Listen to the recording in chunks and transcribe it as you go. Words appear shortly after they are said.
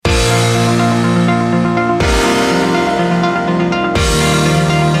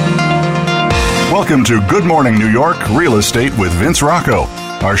Welcome to Good Morning New York Real Estate with Vince Rocco.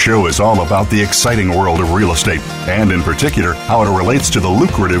 Our show is all about the exciting world of real estate, and in particular, how it relates to the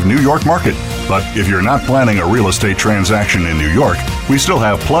lucrative New York market. But if you're not planning a real estate transaction in New York, we still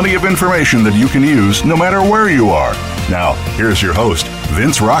have plenty of information that you can use no matter where you are. Now, here's your host,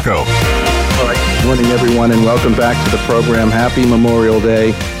 Vince Rocco. All right. Good morning, everyone, and welcome back to the program. Happy Memorial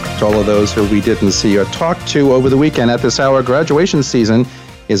Day to all of those who we didn't see or talk to over the weekend. At this hour, graduation season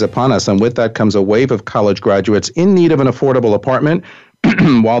is upon us, and with that comes a wave of college graduates in need of an affordable apartment.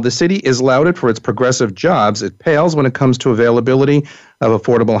 While the city is lauded for its progressive jobs, it pales when it comes to availability of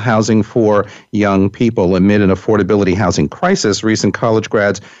affordable housing for young people. Amid an affordability housing crisis, recent college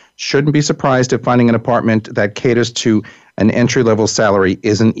grads shouldn't be surprised if finding an apartment that caters to an entry-level salary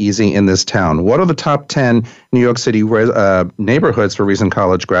isn't easy in this town. What are the top 10 New York City neighborhoods for recent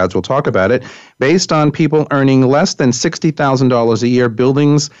college grads? We'll talk about it. Based on people earning less than $60,000 a year,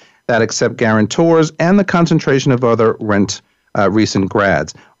 buildings that accept guarantors, and the concentration of other recent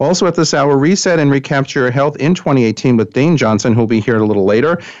grads. Also at this hour, Reset and Recapture Your Health in 2018 with Dane Johnson, who'll be here a little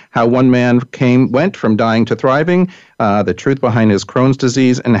later. How one man went from dying to thriving, the truth behind his Crohn's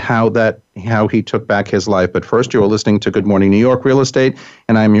disease, and how he took back his life. But first, you are listening to Good Morning New York Real Estate,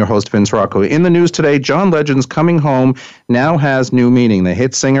 and I'm your host, Vince Rocco. In the news today, John Legend's coming home now has new meaning. The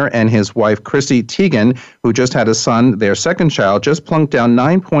hit singer and his wife, Chrissy Teigen, who just had a son, their second child, just plunked down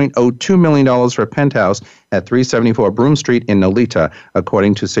 $9.02 million for a penthouse at 374 Broome Street in Nolita,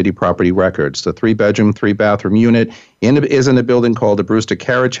 according to city property records. The 3-bedroom, 3-bathroom unit is in a building called the Brewster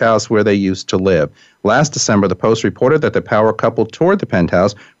Carriage House, where they used to live. Last December, the Post reported that the power couple toured the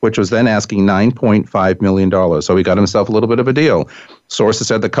penthouse, which was then asking $9.5 million. So he got himself a little bit of a deal. Sources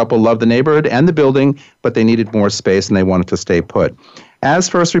said the couple loved the neighborhood and the building, but they needed more space and they wanted to stay put. As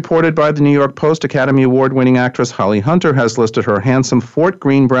first reported by the New York Post, Academy Award-winning actress Holly Hunter has listed her handsome Fort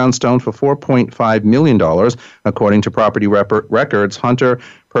Greene brownstone for $4.5 million. According to property records, Hunter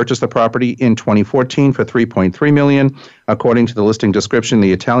purchased the property in 2014 for $3.3 million. According to the listing description,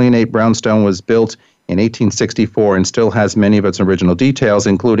 the Italianate brownstone was built in 1864 and still has many of its original details,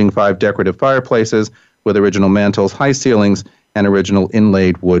 including 5 decorative fireplaces with original mantels, high ceilings, and original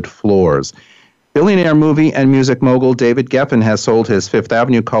inlaid wood floors. Billionaire movie and music mogul David Geffen has sold his Fifth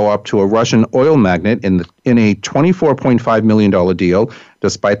Avenue co-op to a Russian oil magnate in a $24.5 million deal.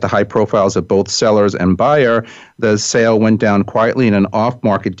 Despite the high profiles of both sellers and buyer, the sale went down quietly in an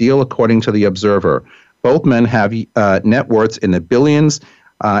off-market deal, according to The Observer. Both men have net worths in the billions,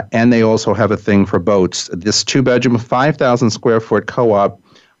 and they also have a thing for boats. This 2-bedroom, 5,000-square-foot co-op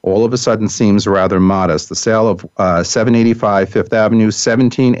all of a sudden seems rather modest. The sale of 785 Fifth Avenue,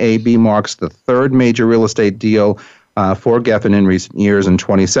 17AB marks the third major real estate deal for Geffen in recent years. In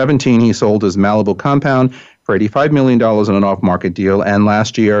 2017, he sold his Malibu compound for $85 million in an off-market deal, and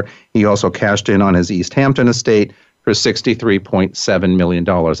last year he also cashed in on his East Hampton estate for $63.7 million.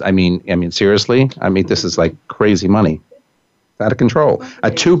 I mean, seriously? This is like crazy money. It's out of control.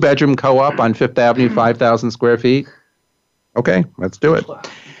 A 2-bedroom co-op on Fifth Avenue, 5,000 square feet? Okay, let's do it.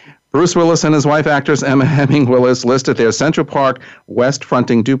 Bruce Willis and his wife, actress Emma Hemming Willis, listed their Central Park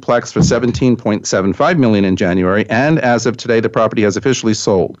West-fronting duplex for $17.75 million in January, and as of today, the property has officially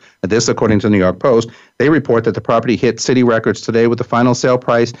sold. This, according to the New York Post. They report that the property hit city records today, with the final sale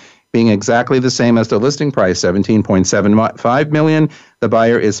price being exactly the same as the listing price, $17.75 million. The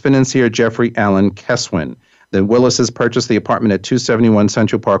buyer is financier Jeffrey Allen Keswin. The Willises purchased the apartment at 271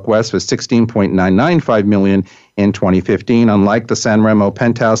 Central Park West for $16.995 million in 2015. Unlike the San Remo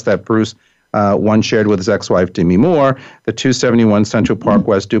penthouse that Bruce once shared with his ex-wife Demi Moore, the 271 Central Park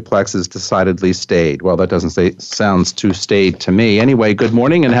West duplex is decidedly staid. Well, that doesn't sounds too staid to me. Anyway, good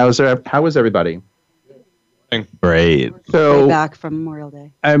morning, and how is everybody? Great. So back from Memorial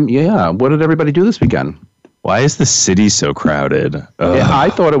Day. Yeah. What did everybody do this weekend? Why is the city so crowded? Yeah, I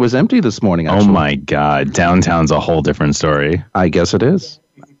thought it was empty this morning, actually. Oh, my God. Downtown's a whole different story. I guess it is.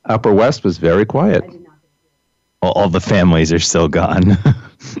 Upper West was very quiet. Well, all the families are still gone.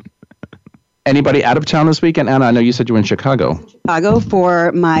 Anybody out of town this weekend? Anna, I know you said you were in Chicago. Chicago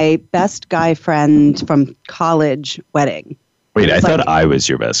for my best guy friend from college wedding. Wait, I thought I was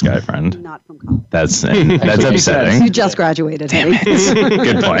your best guy friend. Not from college. That's upsetting. You just graduated. Damn it.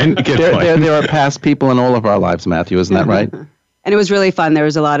 Good point. There are past people in all of our lives, Matthew, isn't that right? And it was really fun. There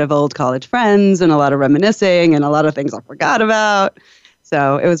was a lot of old college friends and a lot of reminiscing and a lot of things I forgot about.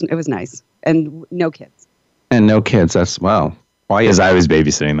 So it was nice. And no kids. And no kids. That's, wow. Why? Because I was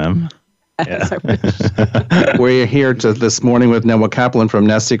babysitting them. Yeah. We're here this morning with Noah Kaplan from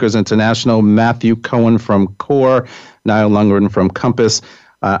Nest Seekers International, Matthew Cohen from CORE, Niall Lundgren from Compass,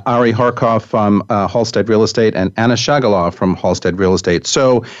 Ari Harkov from Halstead Real Estate, and Anna Shagaloff from Halstead Real Estate.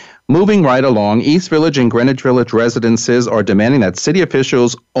 So Moving right along, East Village and Greenwich Village residences are demanding that city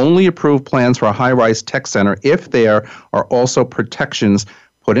officials only approve plans for a high-rise tech center if there are also protections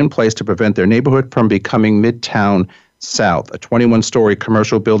put in place to prevent their neighborhood from becoming Midtown South. A 21-story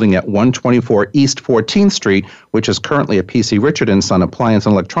commercial building at 124 East 14th Street, which is currently a P.C. Richard & Son appliance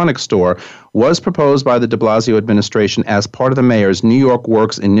and electronics store, was proposed by the de Blasio administration as part of the mayor's New York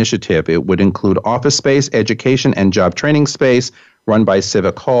Works initiative. It would include office space, education, and job training space, run by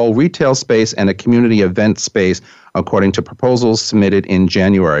Civic Hall, retail space, and a community event space, according to proposals submitted in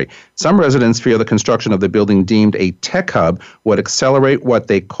January. Some residents fear the construction of the building deemed a tech hub would accelerate what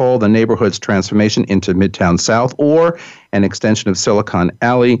they call the neighborhood's transformation into Midtown South or an extension of Silicon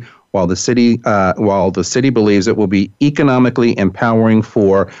Alley, while the city believes it will be economically empowering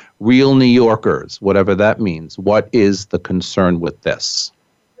for real New Yorkers, whatever that means. What is the concern with this?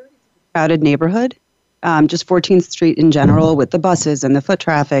 Crowded neighborhood. Just 14th Street in general with the buses and the foot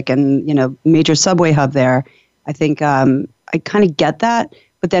traffic and, major subway hub there. I think I kind of get that.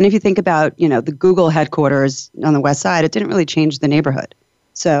 But then if you think about, the Google headquarters on the west side, it didn't really change the neighborhood.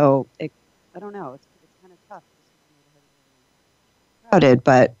 So I don't know. It's kind of tough. Crowded,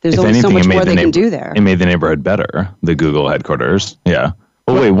 but there's only so much more they can do there. It made the neighborhood better, the Google headquarters. Yeah.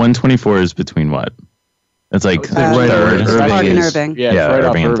 Oh, wait, 124 is between what? It's like third. Park and Irving. Yeah, right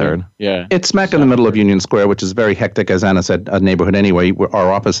Irving and Irving. third. Yeah. It's smack in the middle of Union Square, which is very hectic, as Anna said, a neighborhood anyway.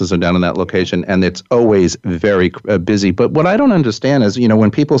 Our offices are down in that location, and it's always very busy. But what I don't understand is,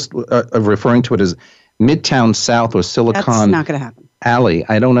 when people are referring to it as Midtown South or Silicon That's not going to happen. Alley,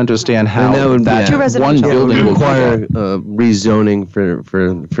 I don't understand how that one building will require rezoning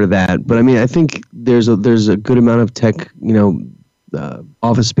for that. But I mean, I think there's a good amount of tech,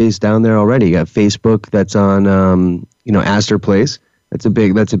 office space down there already. You got Facebook that's on, Astor Place. That's a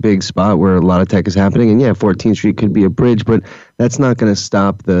big spot where a lot of tech is happening. And yeah, 14th Street could be a bridge, but that's not going to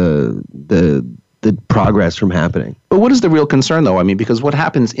stop the progress from happening. But what is the real concern, though? I mean, because what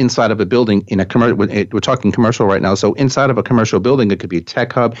happens inside of a building in a commercial, we're talking commercial right now. So inside of a commercial building, it could be a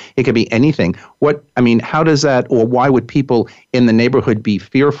tech hub. It could be anything. How does that, or why would people in the neighborhood be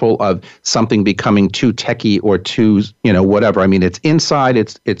fearful of something becoming too techy or too, whatever? I mean, it's inside,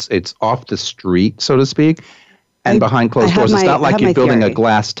 it's off the street, so to speak. And behind closed doors, it's not like you're building a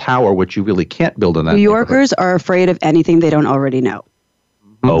glass tower, which you really can't build in that. New Yorkers are afraid of anything they don't already know.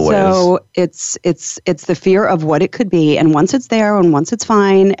 Always. So it's the fear of what it could be, and once it's there and once it's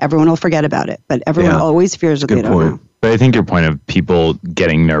fine, everyone will forget about it. But everyone always fears what they don't know. But I think your point of people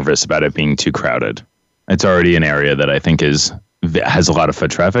getting nervous about it being too crowded. It's already an area that I think has a lot of foot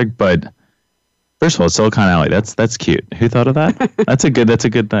traffic. But first of all, Silicon Alley, that's cute. Who thought of that? That's a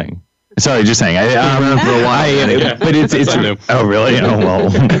good thing. Sorry, just saying. I remember for a while, but it's oh really? Oh well,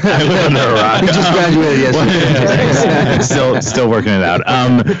 I live under a rock. We just graduated yesterday. Still working it out.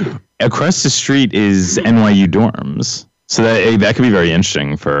 Across the street is NYU dorms, so that could be very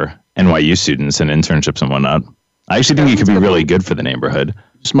interesting for NYU students and internships and whatnot. I actually think it could be really good for the neighborhood.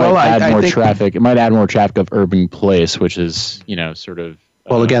 Just might add more traffic. It might add more traffic of Urban Place, which is sort of.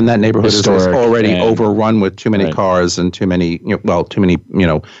 Well, again, that neighborhood is already overrun with too many cars and too many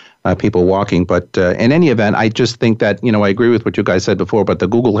people walking. But in any event, I just think that, I agree with what you guys said before, but the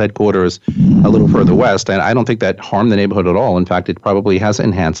Google headquarters a little further west, and I don't think that harmed the neighborhood at all. In fact, it probably has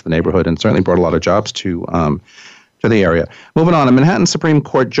enhanced the neighborhood and certainly brought a lot of jobs to the area. Moving on, a Manhattan Supreme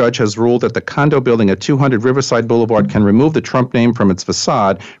Court judge has ruled that the condo building at 200 Riverside Boulevard can remove the Trump name from its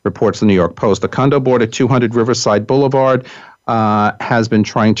facade, reports the New York Post. The condo board at 200 Riverside Boulevard has been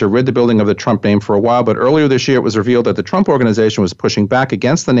trying to rid the building of the Trump name for a while, but earlier this year it was revealed that the Trump Organization was pushing back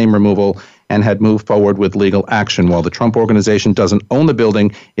against the name removal and had moved forward with legal action. While the Trump Organization doesn't own the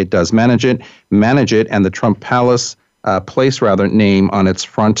building, it does manage it, and the Trump Place name on its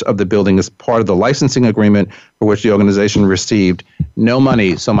front of the building is part of the licensing agreement for which the organization received no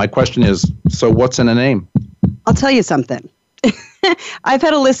money. So my question is, so what's in a name? I'll tell you something. I've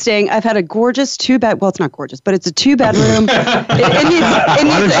had a listing. I've had a gorgeous well, it's not gorgeous, but it's a 2-bedroom. it needs work.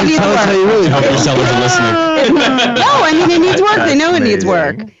 No, I mean, it needs work. They know it needs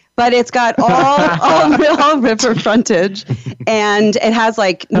work. But it's got all river frontage, and it has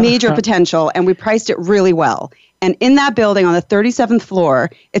major potential, and we priced it really well. And in that building on the 37th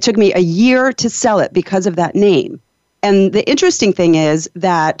floor, it took me a year to sell it because of that name. And the interesting thing is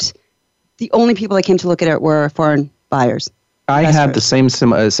that the only people that came to look at it were foreign buyers. I had the same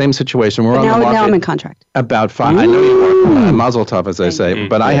situation. We're on the market. Now I'm in contract. About 5. I know you are. Mazel tov, as they say.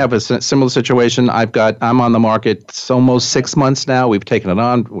 But I have a similar situation. I'm on the market almost 6 months now. We've taken it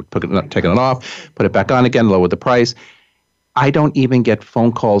on, taken it off, put it back on again, lowered the price. I don't even get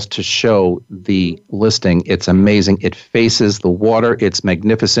phone calls to show the listing. It's amazing. It faces the water. It's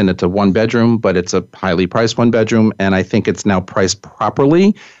magnificent. It's a one-bedroom, but it's a highly priced one-bedroom, and I think it's now priced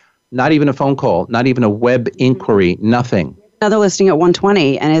properly. Not even a phone call, not even a web inquiry, nothing. Another listing at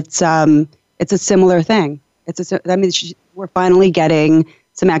 120, and it's a similar thing. We're finally getting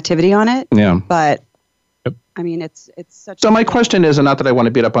some activity on it. Yeah. But I mean, it's such. So my question is, and not that I want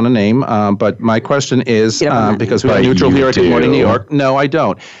to beat up on a name, but my question is, because we're neutral here at Good Morning New York. No, I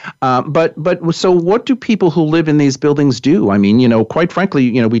don't. But so what do people who live in these buildings do? I mean, quite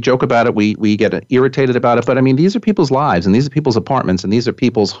frankly, we joke about it, we get irritated about it, but I mean, these are people's lives, and these are people's apartments, and these are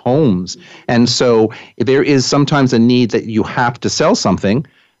people's homes, and so there is sometimes a need that you have to sell something,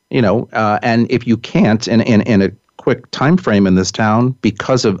 and if you can't, in a quick time frame in this town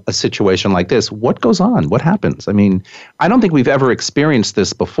because of a situation like this, what goes on? What happens? I mean, I don't think we've ever experienced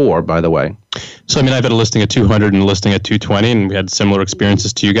this before, by the way. So, I mean, I've had a listing at 200 and a listing at 220, and we had similar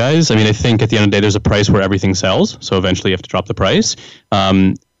experiences to you guys. I mean, I think at the end of the day, there's a price where everything sells. So eventually you have to drop the price.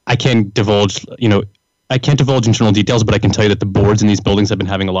 I can't divulge, internal details, but I can tell you that the boards in these buildings have been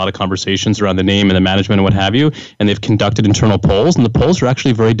having a lot of conversations around the name and the management and what have you, and they've conducted internal polls, and the polls are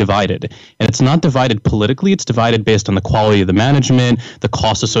actually very divided. And it's not divided politically, it's divided based on the quality of the management, the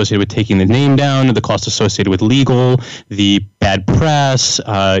cost associated with taking the name down, the cost associated with legal, the bad press,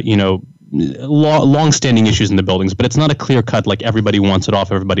 long-standing issues in the buildings, but it's not a clear cut like everybody wants it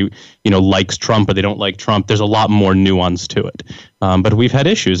off. Everybody, likes Trump or they don't like Trump. There's a lot more nuance to it. But we've had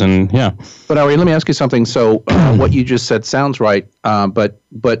issues, and yeah. But Ari, let me ask you something. So what you just said sounds right. But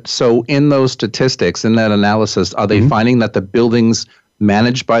so in those statistics, in that analysis, are they finding that the buildings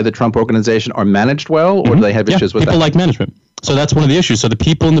managed by the Trump organization are managed well, or do they have issues with that? People like management. So that's one of the issues. So the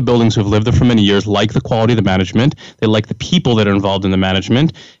people in the buildings who have lived there for many years like the quality of the management. They like the people that are involved in the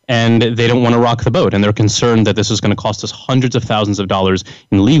management, and they don't want to rock the boat. And they're concerned that this is going to cost us hundreds of thousands of dollars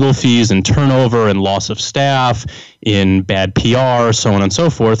in legal fees and turnover and loss of staff, in bad PR, so on and so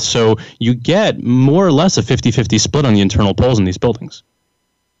forth. So you get more or less a 50-50 split on the internal polls in these buildings.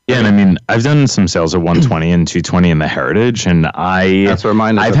 Yeah, and I mean, I've done some sales at 120 and 220 in the Heritage, and I've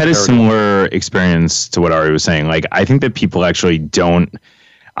had a similar experience to what Ari was saying. Like, I think that people actually don't.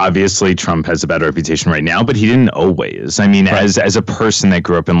 Obviously, Trump has a bad reputation right now, but he didn't always. I mean, as a person that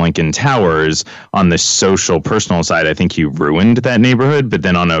grew up in Lincoln Towers, on the social, personal side, I think he ruined that neighborhood. But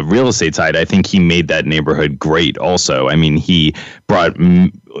then on a real estate side, I think he made that neighborhood great also. I mean, he brought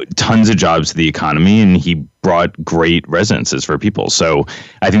tons of jobs to the economy, and he brought great residences for people. So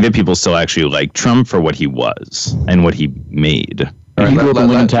I think that people still actually like Trump for what he was and what he made. You grew up in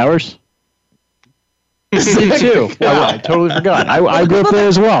Lincoln Towers? Me too. I totally forgot. I grew up there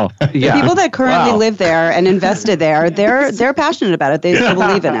as well. Yeah. The people that currently live there and invested there, they're passionate about it. They still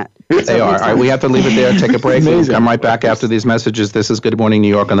believe in it. They are. All right, we have to leave it there. Take a break. We'll come right back after these messages. This is Good Morning New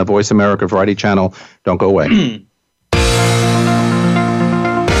York on the Voice America Variety Channel. Don't go away.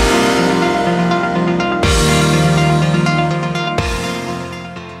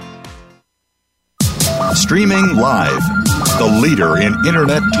 Streaming live, the leader in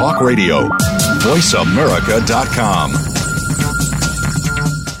Internet talk radio, voiceamerica.com.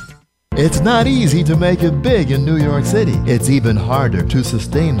 It's not easy to make it big in New York City. It's even harder to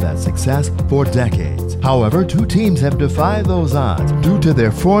sustain that success for decades. However, two teams have defied those odds due to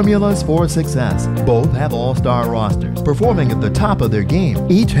their formulas for success. Both have all-star rosters, performing at the top of their game.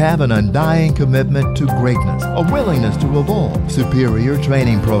 Each have an undying commitment to greatness, a willingness to evolve, superior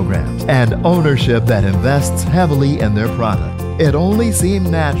training programs, and ownership that invests heavily in their product. It only seemed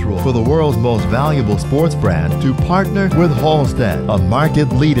natural for the world's most valuable sports brand to partner with Halstead, a market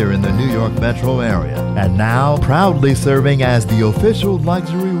leader in the New York metro area, and now proudly serving as the official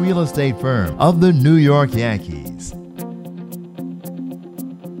luxury real estate firm of the New York Yankees.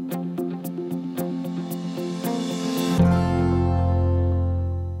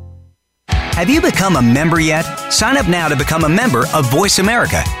 Have you become a member yet? Sign up now to become a member of Voice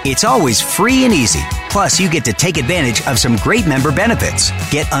America. It's always free and easy. Plus, you get to take advantage of some great member benefits.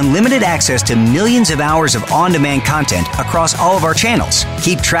 Get unlimited access to millions of hours of on-demand content across all of our channels.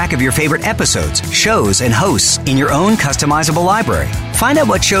 Keep track of your favorite episodes, shows, and hosts in your own customizable library. Find out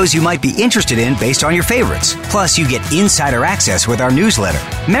what shows you might be interested in based on your favorites. Plus, you get insider access with our newsletter.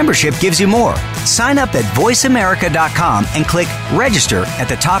 Membership gives you more. Sign up at voiceamerica.com and click register at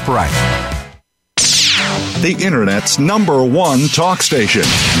the top right. The Internet's #1 talk station.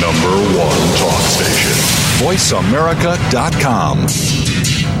 #1 talk station. voiceamerica.com.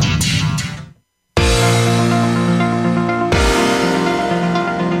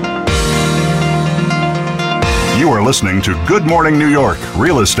 You are listening to Good Morning New York,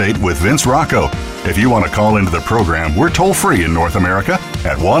 Real Estate with Vince Rocco. If you want to call into the program, we're toll-free in North America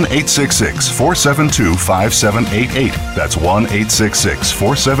at 1-866-472-5788. That's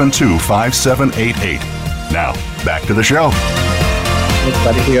 1-866-472-5788. Now, back to the show.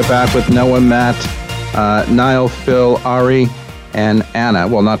 Everybody here back with Noah, Matt, Niall, Phil, Ari, and Anna.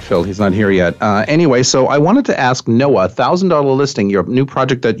 Well, not Phil. He's not here yet. Anyway, so I wanted to ask Noah, $1,000 listing, your new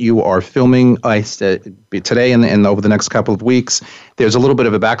project that you are filming today and over the next couple of weeks. There's a little bit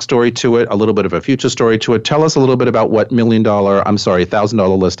of a backstory to it, a little bit of a future story to it. Tell us a little bit about what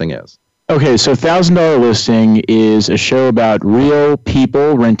 $1,000 listing is. Okay, so $1,000 listing is a show about real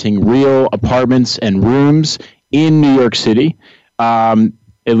people renting real apartments and rooms in New York City.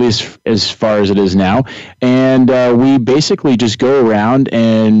 At least as far as it is now. And we basically just go around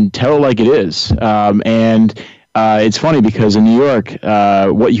and tell it like it is. It's funny because in New York,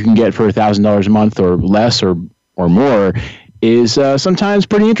 what you can get for $1,000 a month or less or more is sometimes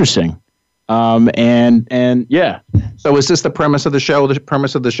pretty interesting. Yeah. So is this the premise of the show? The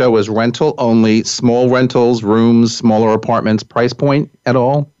premise of the show is rental only, small rentals, rooms, smaller apartments, price point at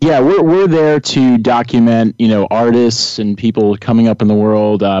all? Yeah, we're there to document, artists and people coming up in the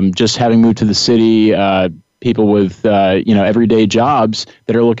world, just having moved to the city, people with, everyday jobs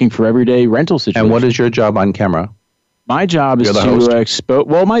that are looking for everyday rental situations. And what is your job on camera? My job is to expose.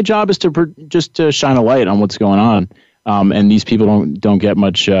 Well, my job is to shine a light on what's going on. And these people don't get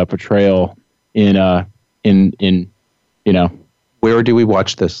much portrayal in. Where do we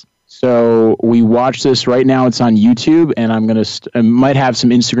watch this? So we watch this right now. It's on YouTube, and I'm gonna I might have some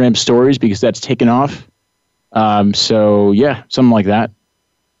Instagram stories because that's taken off. So yeah, something like that.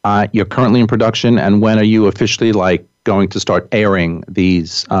 You're currently in production, and when are you officially going to start airing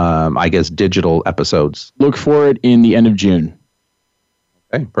these? I guess digital episodes. Look for it in the end of June.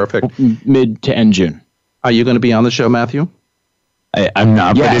 Okay, perfect. Mid to end June. Are you going to be on the show, Matthew? I'm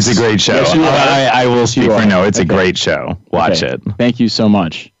not, but it's a great show. Yes, I will speak for no. It's a great show. Watch it. Thank you so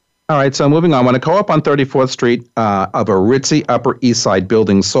much. All right, so moving on. When a co-op on 34th Street of a ritzy Upper East Side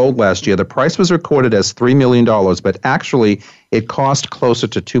building sold last year, the price was recorded as $3 million, but actually it cost closer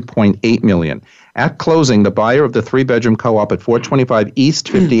to $2.8 million. At closing, the buyer of the three-bedroom co-op at 425 East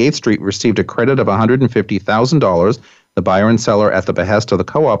 58th Street received a credit of $150,000. The buyer and seller, at the behest of the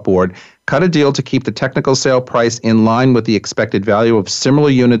co-op board, cut a deal to keep the technical sale price in line with the expected value of similar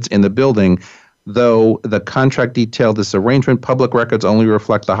units in the building. Though the contract detailed this arrangement, public records only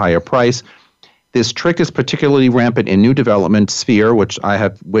reflect the higher price. This trick is particularly rampant in new development sphere, which I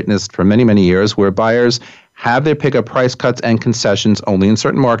have witnessed for many, many years, where buyers have their pick of price cuts and concessions only in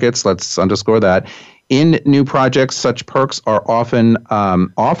certain markets. Let's underscore that. In new projects, such perks are often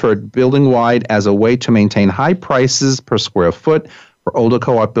offered building-wide as a way to maintain high prices per square foot. For older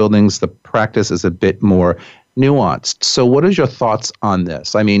co-op buildings, the practice is a bit more nuanced. So what is your thoughts on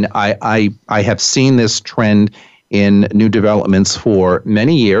this? I mean, I have seen this trend in new developments for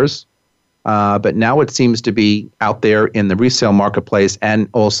many years, but now it seems to be out there in the resale marketplace and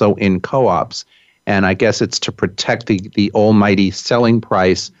also in co-ops. And I guess it's to protect the almighty selling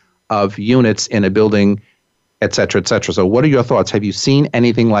price of units in a building, et cetera, et cetera. So what are your thoughts? Have you seen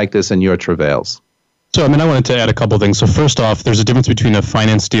anything like this in your travails? So, I wanted to add a couple of things. So first off, there's a difference between a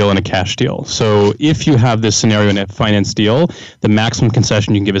finance deal and a cash deal. So if you have this scenario in a finance deal, the maximum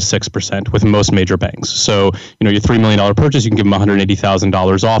concession you can give is 6% with most major banks. So, your $3 million purchase, you can give them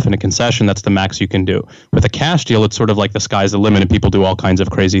 $180,000 off in a concession. That's the max you can do. With a cash deal, it's sort of like the sky's the limit and people do all kinds of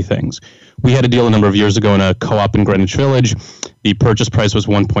crazy things. We had a deal a number of years ago in a co-op in Greenwich Village. The purchase price was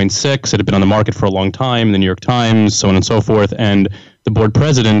 1.6. It had been on the market for a long time, the New York Times, so on and so forth. And the board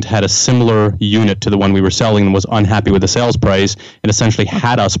president had a similar unit to the one we were selling and was unhappy with the sales price and essentially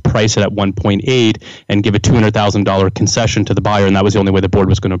had us price it at 1.8 and give a $200,000 concession to the buyer, and that was the only way the board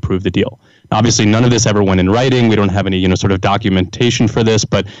was going to approve the deal. Now, obviously, none of this ever went in writing. We don't have any, sort of documentation for this,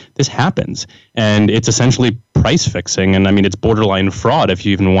 but this happens, and it's essentially price fixing, and it's borderline fraud if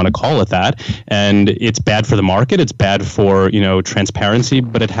you even want to call it that, and it's bad for the market. It's bad for transparency,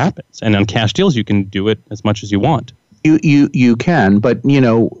 but it happens. And on cash deals, you can do it as much as you want. You can, but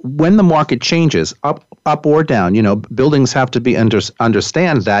when the market changes up or down, buildings have to be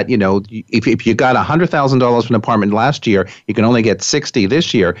understand that if you got $100,000 for an apartment last year, you can only get 60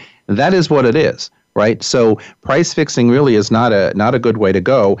 this year. That is what it is, right? So price fixing really is not a good way to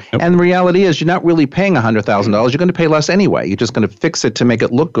go. Nope. And the reality is, you're not really paying $100,000. You're going to pay less anyway. You're just going to fix it to make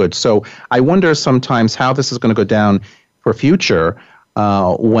it look good. So I wonder sometimes how this is going to go down for future.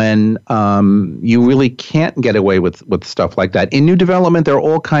 When you really can't get away with stuff like that. In new development, there are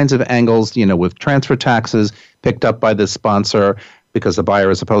all kinds of angles, with transfer taxes picked up by the sponsor, because the buyer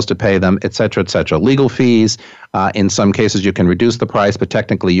is supposed to pay them, et cetera, et cetera. Legal fees. In some cases, you can reduce the price, but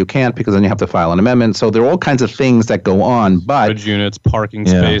technically you can't because then you have to file an amendment. So there are all kinds of things that go on. But storage units, parking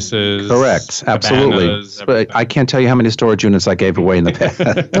spaces. Correct. Absolutely. Cabanas, but I can't tell you how many storage units I gave away in the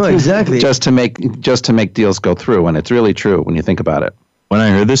past. No, exactly. just to make deals go through. And it's really true when you think about it. When I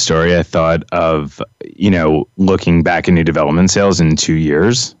heard this story, I thought of, looking back at new development sales in 2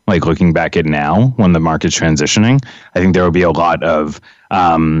 years, like looking back at now when the market's transitioning. I think there will be a lot of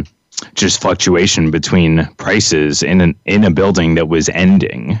just fluctuation between prices in a building that was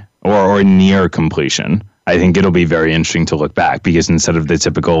ending or near completion. I think it'll be very interesting to look back because instead of the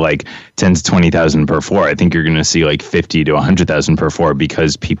typical like 10 to 20,000 per floor, I think you're going to see like 50 to 100,000 per floor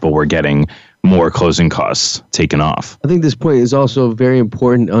because people were getting more closing costs taken off. I think this point is also very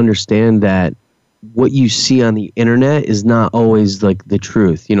important to understand that what you see on the internet is not always like the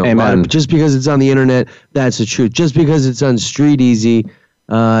truth. Just because it's on the internet, that's the truth. Just because it's on Street Easy,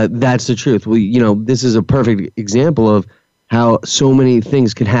 that's the truth. This is a perfect example of how so many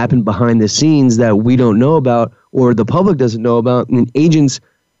things can happen behind the scenes that we don't know about or the public doesn't know about. And agents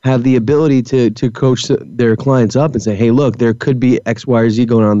have the ability to coach their clients up and say, hey, look, there could be X, Y, or Z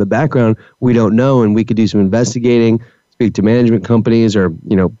going on in the background. We don't know, and we could do some investigating, speak to management companies or,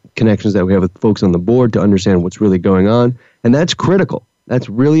 connections that we have with folks on the board to understand what's really going on. And that's critical. That's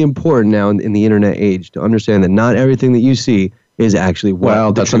really important now in the internet age to understand that not everything that you see is actually what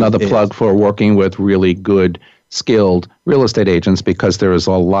Well, that's another plug for working with really good, skilled real estate agents because there is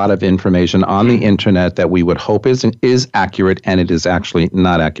a lot of information on the internet that we would hope is accurate, and it is actually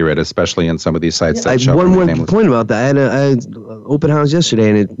not accurate, especially in some of these sites that show. One more point about that. I had an open house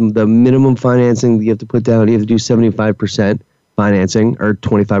yesterday, and the minimum financing you have to put down, you have to do 75% financing or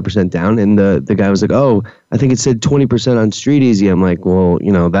 25% down, and the guy was like, oh, I think it said 20% on Street Easy. I'm like, well,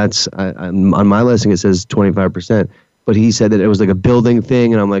 that's on my listing it says 25%. But he said that it was like a building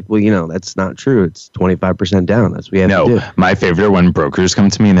thing, and I'm like, well, that's not true. It's 25% down. That's what we have to do. No, my favorite when brokers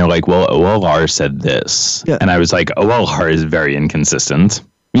come to me and they're like, well, OLR said this. Yeah. And I was like, OLR is very inconsistent.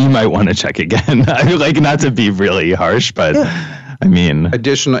 You might want to check again. I like not to be really harsh, but I mean. In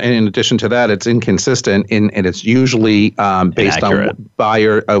addition to that, it's inconsistent and it's usually based on what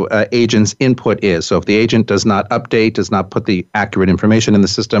buyer agent's input is. So if the agent does not update, does not put the accurate information in the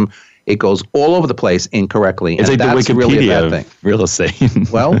system, it goes all over the place incorrectly. It's and like that's the Wikipedia really a bad thing. Of real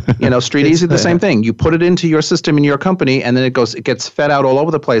estate. Well, Street Easy, the same thing. You put it into your system in your company, and then it gets fed out all over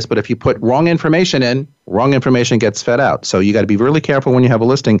the place. But if you put wrong information in, wrong information gets fed out. So you got to be really careful when you have a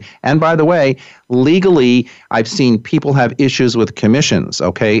listing. And by the way, legally, I've seen people have issues with commissions.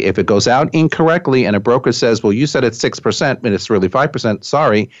 Okay, if it goes out incorrectly and a broker says, well, you said it's 6%, but it's really 5%.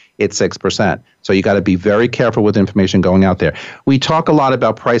 Sorry, it's 6%. So you got to be very careful with information going out there. We talk a lot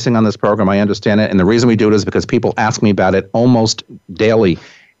about pricing on this program. I understand it. And the reason we do it is because people ask me about it almost daily.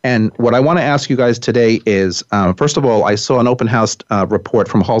 And what I want to ask you guys today is, first of all, I saw an open house report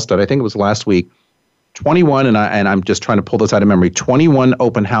from Halstead. I think it was last week. 21, and I'm just trying to pull this out of memory, 21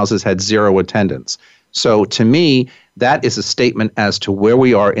 open houses had 0 attendance. So to me, that is a statement as to where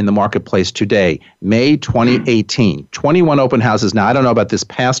we are in the marketplace today, May 2018. 21 open houses. Now, I don't know about this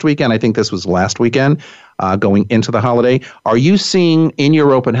past weekend. I think this was last weekend going into the holiday. Are you seeing in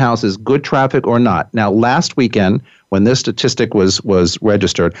your open houses good traffic or not? Now, last weekend, when this statistic was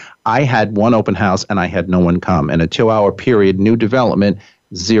registered, I had one open house and I had no one come. In a 2-hour period, new development,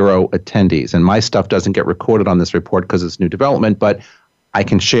 0 attendees. And my stuff doesn't get recorded on this report because it's new development, but I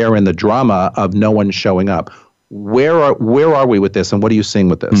can share in the drama of no one showing up. Where are we with this, and what are you seeing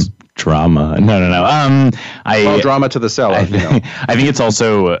with this? Drama? No. Drama to the seller. I think it's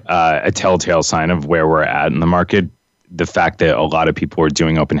also a telltale sign of where we're at in the market. The fact that a lot of people were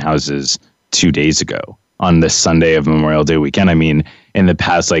doing open houses 2 days ago on the Sunday of Memorial Day weekend. I mean, in the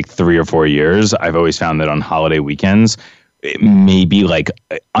past 3 or 4 years, I've always found that on holiday weekends, maybe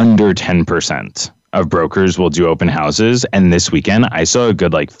under 10% of brokers will do open houses. And this weekend, I saw a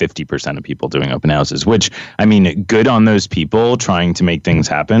good 50% of people doing open houses, which, I mean, good on those people trying to make things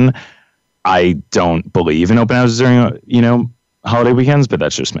happen. I don't believe in open houses during, holiday weekends, but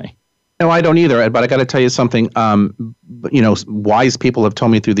that's just me. No, I don't either. But I got to tell you something. Wise people have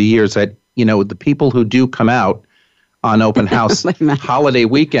told me through the years that, the people who do come out on open house holiday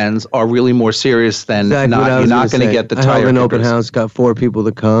weekends are really more serious than you're not going to get the tire I held an kickers. Open house, got 4 people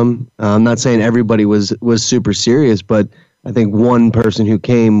to come. I'm not saying everybody was super serious, but I think one person who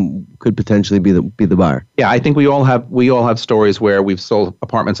came could potentially be the buyer. Yeah, I think we all have stories where we've sold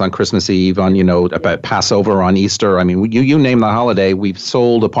apartments on Christmas Eve, on about Passover, on Easter. I mean, you name the holiday, we've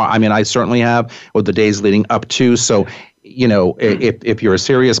sold I mean, I certainly have, or the days leading up to. So, if you're a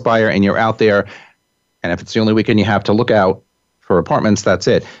serious buyer and you're out there, and if it's the only weekend you have to look out for apartments, that's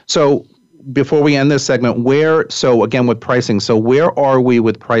it. So before we end this segment, again with pricing, so where are we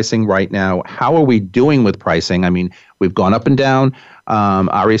with pricing right now? How are we doing with pricing? I mean, we've gone up and down.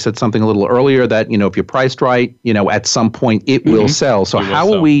 Ari said something a little earlier that, if you're priced right, at some point it will sell. So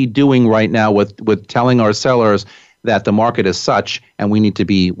how are we doing right now with telling our sellers that the market is such and we need to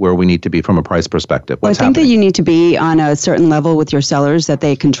be where we need to be from a price perspective? I think that you need to be on a certain level with your sellers that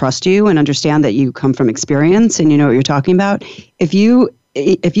they can trust you and understand that you come from experience and you know what you're talking about. If you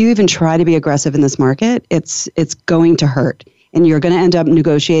even try to be aggressive in this market, it's going to hurt. And you're going to end up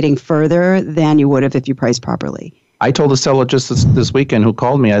negotiating further than you would have if you priced properly. I told a seller just this weekend who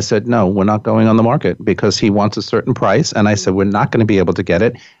called me, I said, no, we're not going on the market because he wants a certain price. And I said, we're not going to be able to get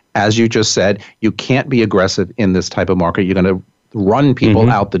it. As you just said, you can't be aggressive in this type of market. You're going to run people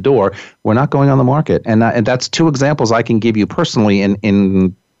out the door. We're not going on the market. And that's two examples I can give you personally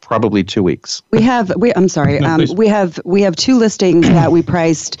in probably 2 weeks. We have two listings that we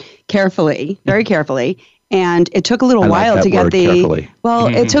priced very carefully. And it took a little while to get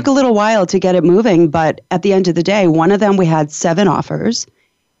it took a little while to get it moving. But at the end of the day, one of them, we had 7 offers.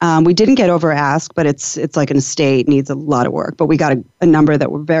 We didn't get over ask, but it's like an estate, needs a lot of work. But we got a number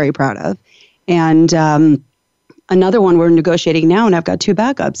that we're very proud of. And another one we're negotiating now, and I've got 2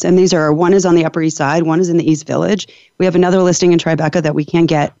 backups. And one is on the Upper East Side, one is in the East Village. We have another listing in Tribeca that we can't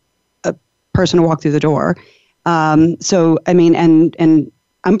get a person to walk through the door. So, I mean, and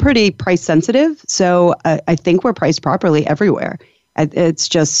I'm pretty price sensitive, so I think we're priced properly everywhere. It's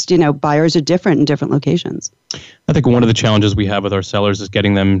just, buyers are different in different locations. I think one of the challenges we have with our sellers is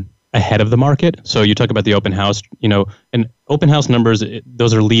getting them ahead of the market. So you talk about the open house, and open house numbers,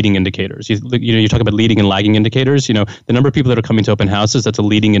 those are leading indicators. You talk about leading and lagging indicators. The number of people that are coming to open houses, that's a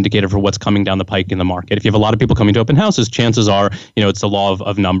leading indicator for what's coming down the pike in the market. If you have a lot of people coming to open houses, chances are, it's the law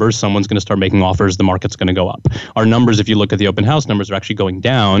of numbers. Someone's going to start making offers. The market's going to go up. Our numbers, if you look at the open house numbers, are actually going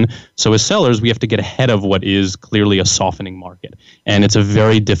down. So as sellers, we have to get ahead of what is clearly a softening market. And it's a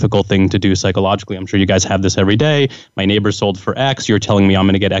very difficult thing to do psychologically. I'm sure you guys have this every day. My neighbor sold for X. You're telling me I'm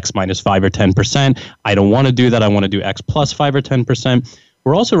going to get X minus 5 or 10%. I don't want to do that. I want to do X plus 5 or 10%.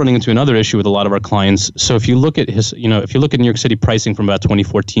 We're also running into another issue with a lot of our clients. So if you look at if you look at New York City pricing from about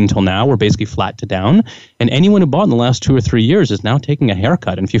 2014 till now, we're basically flat to down. And anyone who bought in the last 2 or 3 years is now taking a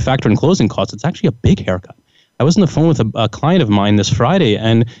haircut. And if you factor in closing costs, it's actually a big haircut. I was on the phone with a client of mine this Friday,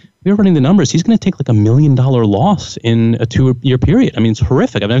 and we were running the numbers. He's going to take like $1 million loss in a 2-year period. I mean, it's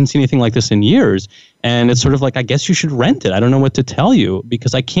horrific. I haven't seen anything like this in years. And it's sort of like, I guess you should rent it. I don't know what to tell you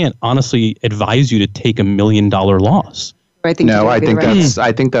because I can't honestly advise you to take $1 million loss. I think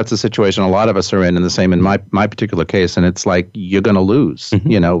that's a situation a lot of us are in the same in my particular case, and it's like you're going to lose.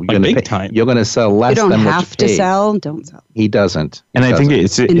 You're going to sell less than what you paid. You don't have to sell. Don't sell. He doesn't. And I think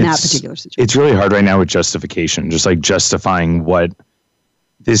it's in that particular situation. It's really hard right now with justification, just like justifying what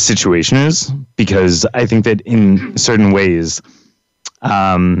this situation is, because I think that in certain ways,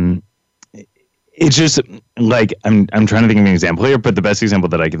 it's just like I'm trying to think of an example here, but the best example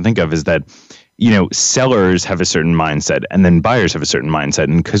that I can think of is that sellers have a certain mindset and then buyers have a certain mindset.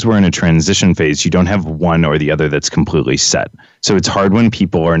 And because we're in a transition phase, you don't have one or the other that's completely set. So it's hard when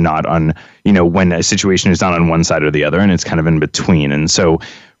people are not on, when a situation is not on one side or the other and it's kind of in between. And so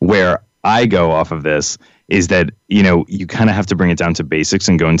where I go off of this is that, you kind of have to bring it down to basics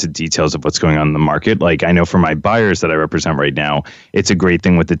and go into details of what's going on in the market. Like I know for my buyers that I represent right now, it's a great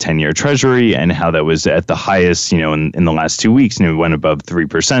thing with the 10-year treasury and how that was at the highest, in the last 2 weeks, it went above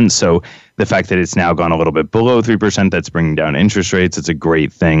 3%. So the fact that it's now gone a little bit below 3%, that's bringing down interest rates. It's a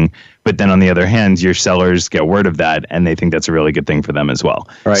great thing. But then on the other hand, your sellers get word of that and they think that's a really good thing for them as well.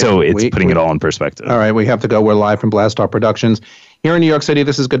 Right. So it's putting it all in perspective. All right. We have to go. We're live from Blast Off Productions. Here in New York City,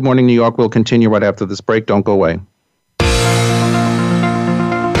 this is Good Morning New York. We'll continue right after this break. Don't go away.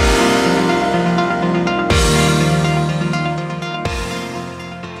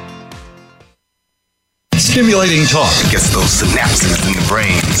 Stimulating talk gets those synapses in the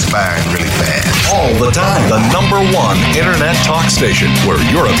brain firing really fast. All the time. The #1 internet talk station where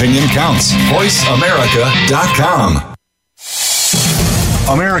your opinion counts. VoiceAmerica.com.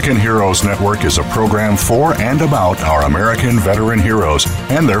 American Heroes Network is a program for and about our American veteran heroes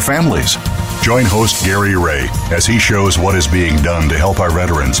and their families. Join host Gary Ray as he shows what is being done to help our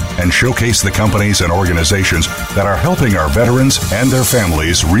veterans and showcase the companies and organizations that are helping our veterans and their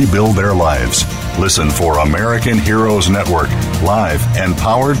families rebuild their lives. Listen for American Heroes Network, live and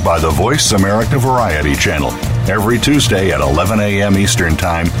powered by the Voice America Variety Channel, every Tuesday at 11 a.m. Eastern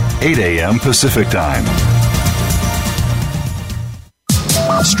Time, 8 a.m. Pacific Time.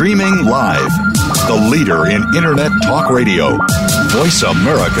 Streaming live, the leader in Internet Talk Radio,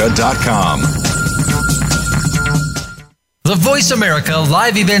 VoiceAmerica.com. The Voice America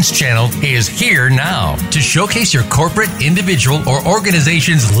Live Events channel is here now to showcase your corporate, individual, or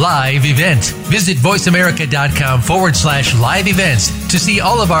organization's live event. Visit voiceamerica.com/live events to see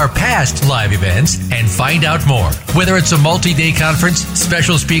all of our past live events and find out more. Whether it's a multi-day conference,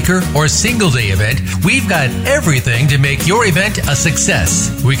 special speaker, or single-day event, we've got everything to make your event a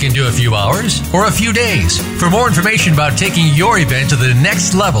success. We can do a few hours or a few days. For more information about taking your event to the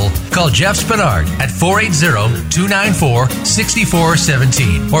next level, call Jeff Spinard at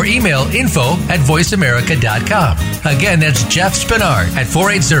 480-294-6417 or email info@voiceamerica.com. Again, that's Jeff Spinard at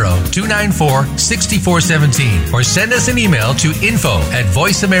 480-294-6417 or send us an email to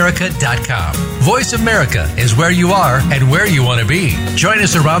info@voiceamerica.com. Voice America is where you are and where you want to be. Join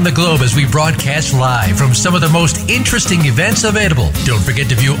us around the globe as we broadcast live from some of the most interesting events available. Don't forget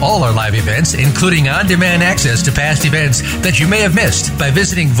to view all our live events, including on-demand access to past events that you may have missed by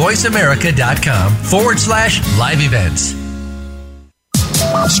visiting voiceamerica.com/live events.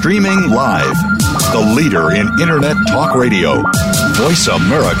 Streaming live, the leader in Internet talk radio,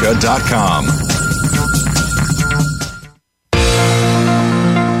 voiceamerica.com.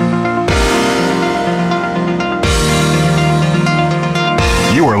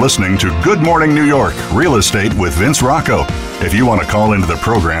 You are listening to Good Morning New York, Real Estate with Vince Rocco. If you want to call into the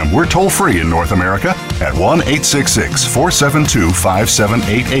program, we're toll-free in North America at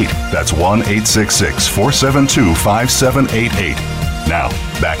 1-866-472-5788. That's 1-866-472-5788. Now,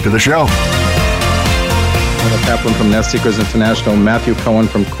 back to the show. Anna Kaplan from Nest Seekers International, Matthew Cohen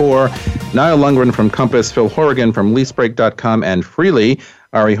from CORE, Niall Lundgren from Compass, Phil Horrigan from LeaseBreak.com, and Freely,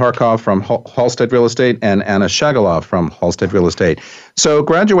 Ari Harkov from Halstead Real Estate, and Anna Shagalov from Halstead Real Estate. So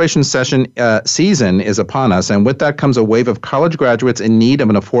graduation season is upon us, and with that comes a wave of college graduates in need of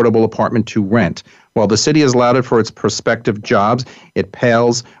an affordable apartment to rent. While the city is lauded for its prospective jobs, it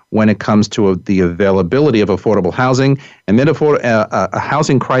pales when it comes to the availability of affordable housing. Amid a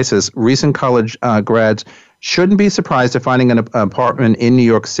housing crisis, recent college grads shouldn't be surprised if finding an apartment in New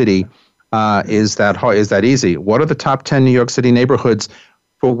York City is that easy. What are the top 10 New York City neighborhoods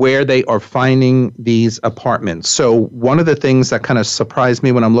for where they are finding these apartments? So one of the things that kind of surprised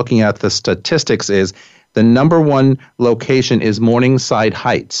me when I'm looking at the statistics is the number one location is Morningside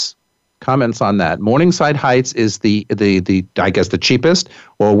Heights. Comments on that. Morningside Heights is the I guess the cheapest,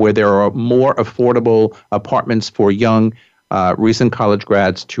 or where there are more affordable apartments for young recent college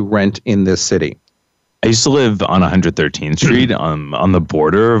grads to rent in this city. I used to live on 113th Street on the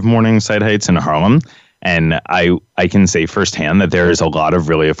border of Morningside Heights in Harlem. And I can say firsthand that there is a lot of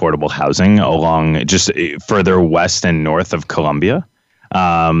really affordable housing along just further west and north of Columbia,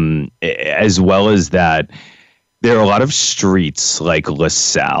 as well as that there are a lot of streets like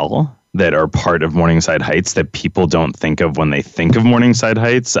LaSalle that are part of Morningside Heights that people don't think of when they think of Morningside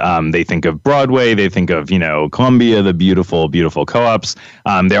Heights. They think of Broadway, they think of, Columbia, the beautiful, beautiful co-ops.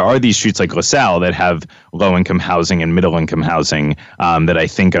 There are these streets like LaSalle that have low-income housing and middle-income housing that I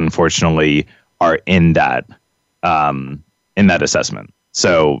think, unfortunately, are in that assessment.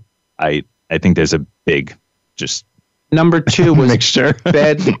 So I think there's a big just number 2 was mixture.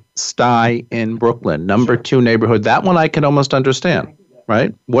 Bed-Stuy in Brooklyn. Number 2 neighborhood. That one I can almost understand,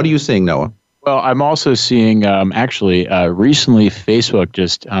 right? What are you seeing, Noah? Well, I'm also seeing recently Facebook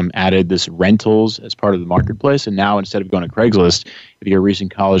just added this rentals as part of the marketplace. And now instead of going to Craigslist, if you're a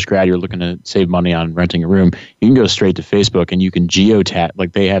recent college grad, you're looking to save money on renting a room, you can go straight to Facebook and you can geotag,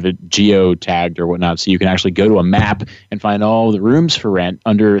 like they have it geotagged or whatnot. So you can actually go to a map and find all the rooms for rent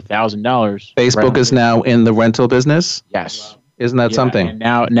under $1,000. Facebook is now in the rental business? Yes. Isn't that something? And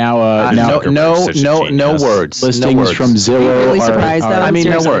now no words. Listings from Zillow. Are you really surprised, though?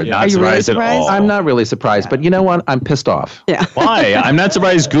 No words. Are you really surprised? I'm not really surprised, but you know what? I'm pissed off. Yeah. Why? I'm not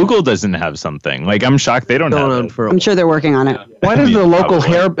surprised Google doesn't have something. Like, I'm shocked they don't have it. I'm sure they're working on it. Why does the local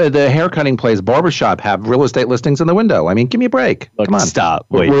hair cutting place, barbershop, have real estate listings in the window? I mean, give me a break. Come on. Stop.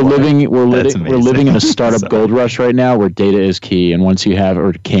 We're living in a startup gold rush right now where data is key, and once you have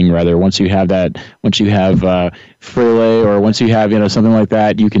Frele, or once you have something like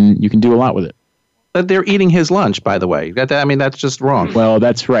that, you can do a lot with it. But they're eating his lunch, by the way. That's just wrong. Well,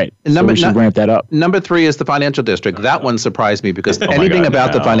 that's right. So we should ramp that up. Number 3 is the financial district. That one surprised me because anything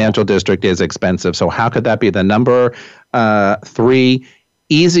about the financial district is expensive. So how could that be the number 3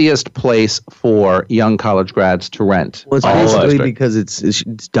 easiest place for young college grads to rent? Well, it's basically because it's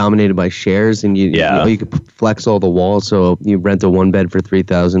dominated by shares, and you can flex all the walls. So you rent a 1-bed for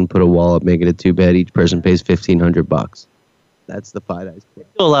 $3,000, put a wall up, make it a 2-bed. Each person pays $1,500. That's the Five Eyes.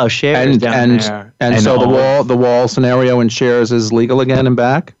 Still allow shares down there. And so the wall scenario in shares is legal again and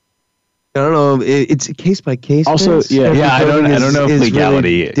back? I don't know. It's case by case. Also, Vince. yeah. Every I don't building know if is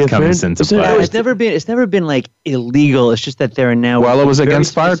legality really comes into different. play. No, it's never been like illegal. It's just that there are now. Well, it was very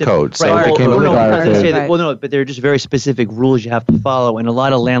against fire specific- code, so Right. it became Well, no, illegal. I'm trying to say that- Right. well, no, but there are just very specific rules you have to follow, and a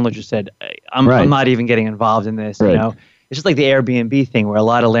lot of landlords just said, "I'm not even getting involved in this." Right. You know, it's just like the Airbnb thing, where a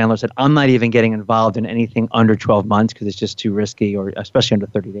lot of landlords said, "I'm not even getting involved in anything under 12 months because it's just too risky, or especially under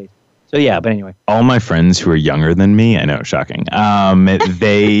 30 days." So yeah, but anyway. All my friends who are younger than me, I know, shocking.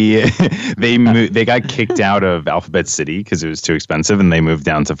 They got kicked out of Alphabet City because it was too expensive, and they moved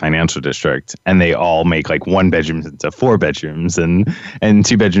down to Financial District. And they all make like 1 bedrooms into 4 bedrooms, and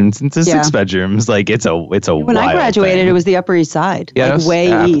 2 bedrooms into 6 bedrooms. Like it's a When I wild graduated, thing. it was the Upper East Side, Yes, like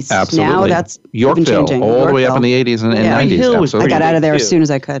way east. absolutely. Now that's even Yorkville, changing. all the way up in the 80s and Yeah. 90s. Hill was- I absolutely. got out of there as too. soon as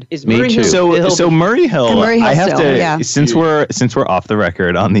I could. Is Me Murray too. Hill So Murray Hill, And Murray Hill I have still, to yeah. since we're off the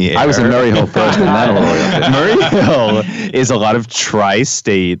record on the air. I was in Murray Hill first, and then Murray Hill is a lot of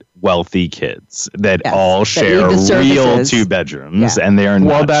tri-state wealthy kids that Yes, all that share need the real services. 2 bedrooms, Yeah. and they are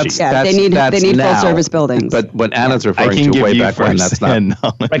Well, not that's cheap. Yeah, they need now. full service buildings. But what Anna's I referring can to give way you back when, that's not first-hand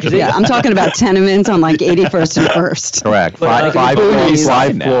knowledge. Yeah, I'm talking about tenements on like 81st and 1st. correct. But,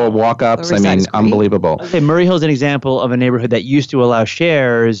 Five now. floor walk-ups. I Lower mean, Side Street. unbelievable. Okay, Murray Hill is an example of a neighborhood that used to allow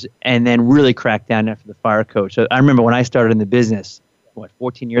shares and then really cracked down after the fire code. So I remember when I started in the business,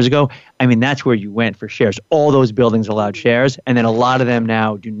 14 years ago? I mean, that's where you went for shares. All those buildings allowed shares, and then a lot of them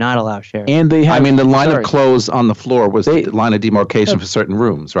now do not allow shares. And they have. I mean, the line of close on the floor was the line of demarcation for certain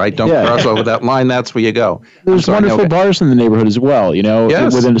rooms, right? Don't cross over that line. That's where you go. There's wonderful bars in the neighborhood as well, you know,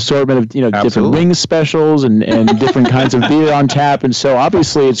 Yes. with an assortment of, different Absolutely. wing specials and different kinds of beer on tap. And so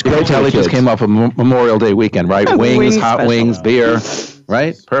obviously it's You great can tell for he the just kids. came off of Memorial Day weekend, right? Wings, Wing hot special. wings, beer.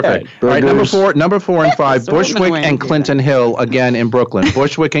 Right? Perfect. Yeah, All right, number four and 5, Assortment Bushwick wings, and Clinton Hill, again in Brooklyn.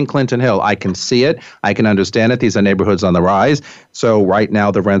 Bushwick and Clinton Hill. I can see it. I can understand it. These are neighborhoods on the rise. So right now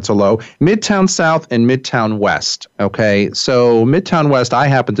the rents are low. Midtown South and Midtown West. Okay, so Midtown West, I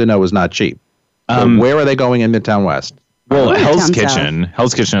happen to know, is not cheap. So where are they going in Midtown West? Well, Hell's Midtown South. Kitchen.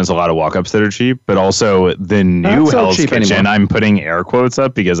 Hell's Kitchen has a lot of walk-ups that are cheap, but also the new Not so Hell's cheap Kitchen. anymore. I'm putting air quotes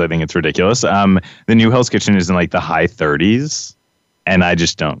up because I think it's ridiculous. The new Hell's Kitchen is in like the high 30s, and I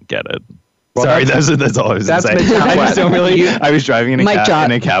just don't get it. Well, Sorry, that's all I was going that's to say. Midtown I West. just don't really. I was driving in a, Mic drop.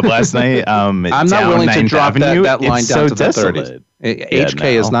 cab last night. I'm not willing to drop that line It's down so to the desolate. 30s. HK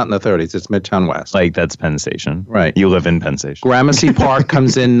is no. not in the 30s. It's Midtown West. Like that's Penn Station, Right. You live in Penn Station. Gramercy Park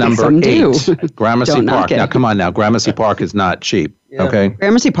comes in number Some 8. do. Gramercy Don't knock Park. it. Now, come on now. Gramercy Park is not cheap. Okay.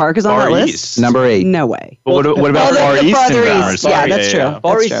 Gramercy Park is on Far that list? East. Number 8. No way. But what about Well, Far the East and farther east. Gramercy? Yeah, that's true.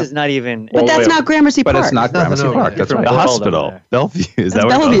 Far That's East true. is not even. But that's not Gramercy But Park. it's not Gramercy Park. That's right. The World hospital, over there. Bellevue. Is that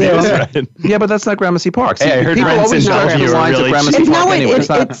That's where Bellevue. Bellevue is? Right? Yeah, but that's not Gramercy Park. See, Hey, I heard people rents always in judge Bellevue the are lines of really Gramercy cheap. It's Park not what anyway. It's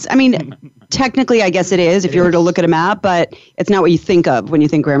not. it's. I mean, technically, I guess it is if you were to look at a map, but it's not what you think of when you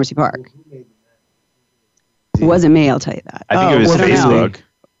think Gramercy Park. It wasn't me, I'll tell you that. I think it was I don't know. Facebook.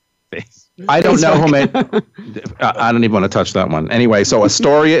 I don't know who made. I don't even want to touch that one. Anyway, so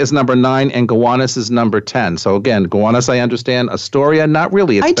Astoria is number 9 and Gowanus is number 10. So again, Gowanus, I understand. Astoria, not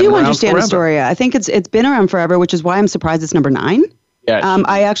really. It's I been do around understand forever. Astoria. I think it's been around forever, which is why I'm surprised it's number 9. Yeah.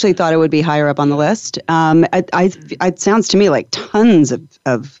 I actually thought it would be higher up on the list. It sounds to me like tons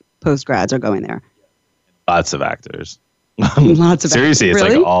of postgrads are going there. Lots of actors. Lots of Seriously, it's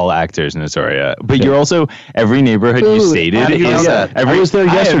Really? like all actors in Astoria. But you're also every neighborhood you Food. stated How do you know is that? every. I was there I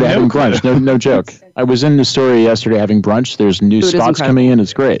have yesterday no having clue. brunch. No joke. I was in Astoria yesterday having brunch. There's new Food is spots incredible. coming in.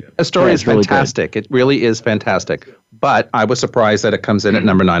 It's great. Astoria Yeah, is it's really fantastic. It really is fantastic. But I was surprised that it comes in at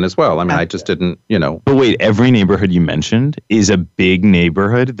number 9 as well. I mean, I just didn't, But wait, every neighborhood you mentioned is a big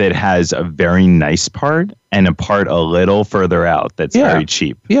neighborhood that has a very nice part and a part a little further out that's Yeah. very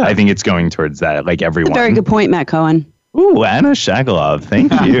cheap. Yeah. I think it's going towards that, like everyone. Very good point, Matt Cohen. Ooh, Anna Shagalov,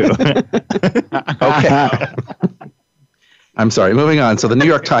 thank you. Okay. I'm sorry. Moving on. So the New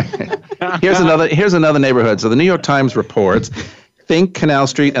York Times. Here's another neighborhood. So the New York Times reports, think Canal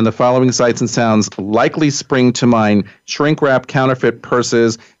Street and the following sights and sounds likely spring to mind: shrink wrap counterfeit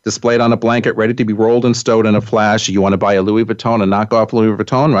purses displayed on a blanket, ready to be rolled and stowed in a flash. You want to buy a Louis Vuitton, a knockoff Louis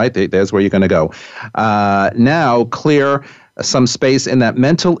Vuitton, right? There's where you're going to go. Now clear some space in that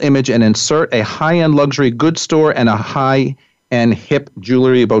mental image and insert a high-end luxury goods store and a high-end hip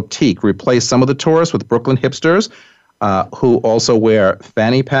jewelry boutique. Replace some of the tourists with Brooklyn hipsters who also wear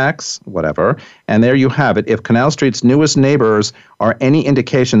fanny packs, whatever. And there you have it. If Canal Street's newest neighbors are any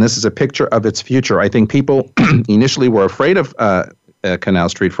indication, this is a picture of its future. I think people initially were afraid of Canal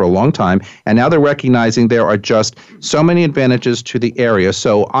Street for a long time, and now they're recognizing there are just so many advantages to the area.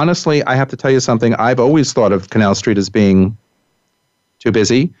 So honestly, I have to tell you something. I've always thought of Canal Street as being too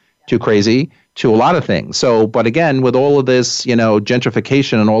busy, too crazy, to a lot of things. So, but again, with all of this,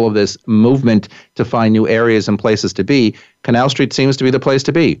 gentrification and all of this movement to find new areas and places to be, Canal Street seems to be the place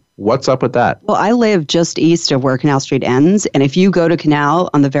to be. What's up with that? Well, I live just east of where Canal Street ends. And if you go to Canal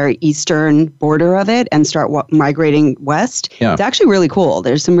on the very eastern border of it and start migrating west, It's actually really cool.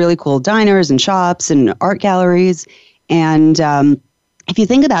 There's some really cool diners and shops and art galleries. And if you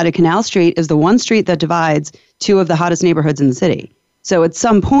think about it, Canal Street is the one street that divides two of the hottest neighborhoods in the city. So at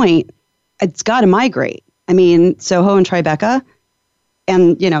some point, it's got to migrate. I mean, Soho and Tribeca,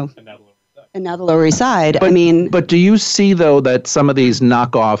 and now the Lower East Side. But do you see though that some of these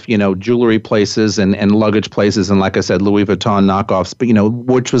knockoff, jewelry places and luggage places, and like I said, Louis Vuitton knockoffs, but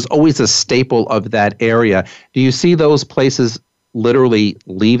which was always a staple of that area. Do you see those places literally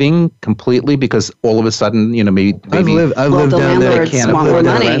leaving completely because all of a sudden, maybe I've lived down there. They can't want more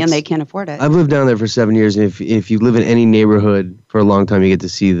money and they can't afford it. I've lived down there for 7 years, and if you live in any neighborhood for a long time, you get to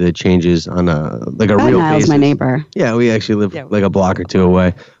see the changes on a real basis. My neighbor. Yeah, we actually live like a block or two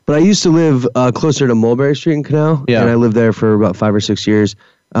away. But I used to live closer to Mulberry Street in Canal, and I lived there for about 5 or 6 years.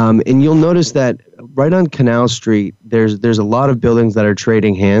 And you'll notice that right on Canal Street, there's a lot of buildings that are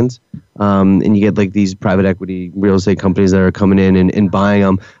trading hands, and you get like these private equity real estate companies that are coming in and buying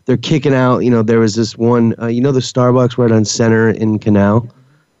them. They're kicking out. There was this one. The Starbucks right on Center in Canal,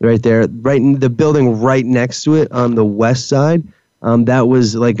 right there, right in the building right next to it on the west side. That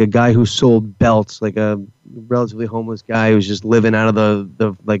was like a guy who sold belts, like a relatively homeless guy who was just living out of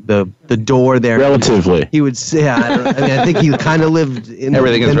the door there. Relatively. He would say, I think he kind of lived in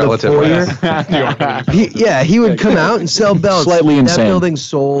everything is relative. He would come out and sell belts. Slightly insane. That building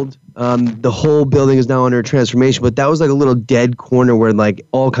sold. The whole building is now under transformation, but that was like a little dead corner where like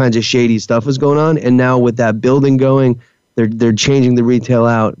all kinds of shady stuff was going on. And now with that building going, they're changing the retail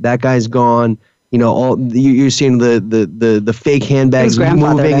out. That guy's gone. You're seeing the fake handbags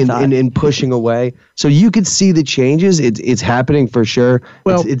moving and pushing away. So you could see the changes. It's happening for sure.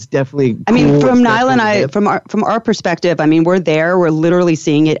 Well, it's definitely. Cool. From Niall and I, from our perspective, we're there. We're literally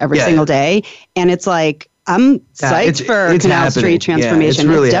seeing it every single day, and it's like I'm psyched for Canal Street transformation.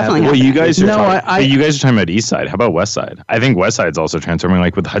 It's really definitely happening. Well, you guys are talking about East Side. How about West Side? I think West Side's also transforming,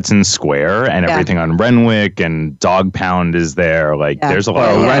 like with Hudson Square and everything on Renwick, and Dog Pound is there. There's a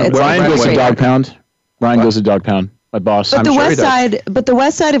lot. Ryan goes to Dog Pound. Ryan goes to Dog Pound. My boss. But the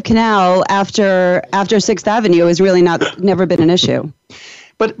west side of Canal after 6th Avenue has really never been an issue.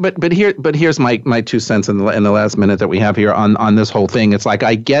 But here's my 2 cents in the last minute that we have here on this whole thing. It's like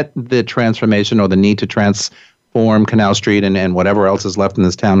I get the transformation or the need to transform Canal Street and whatever else is left in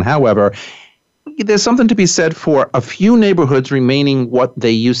this town. However, there's something to be said for a few neighborhoods remaining what they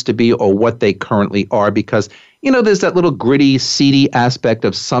used to be or what they currently are, because there's that little gritty, seedy aspect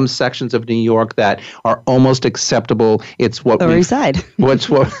of some sections of New York that are almost acceptable. It's what Lower East Side. It's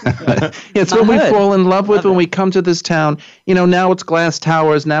what we fall in love with when we come to this town. Now it's glass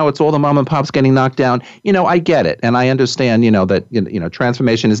towers. Now it's all the mom and pops getting knocked down. I get it, and I understand. That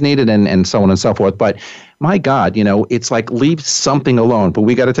transformation is needed, and so on and so forth. But my God, it's like leave something alone. But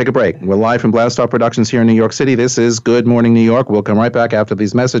we got to take a break. We're live from Blast Off Productions here in New York City. This is Good Morning New York. We'll come right back after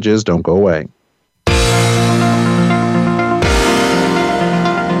these messages. Don't go away.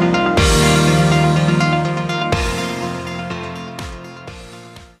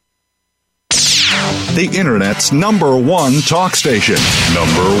 The Internet's #1 talk station.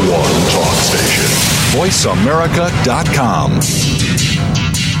 #1 talk station. VoiceAmerica.com.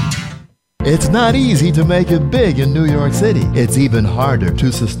 It's not easy to make it big in New York City. It's even harder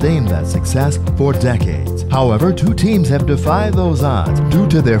to sustain that success for decades. However, two teams have defied those odds due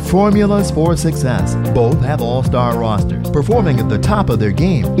to their formulas for success. Both have all-star rosters, performing at the top of their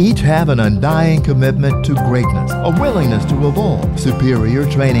game. Each have an undying commitment to greatness, a willingness to evolve, superior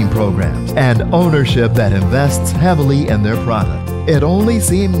training programs, and ownership that invests heavily in their product. It only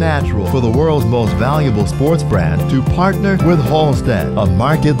seemed natural for the world's most valuable sports brand to partner with Halstead, a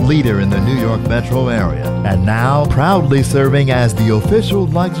market leader in the New York metro area, and now proudly serving as the official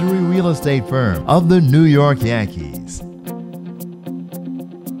luxury real estate firm of the New York Yankees.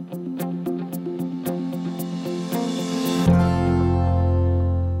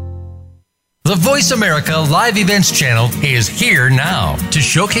 The Voice America Live Events channel is here now to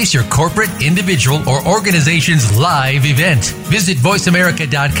showcase your corporate, individual, or organization's live event. Visit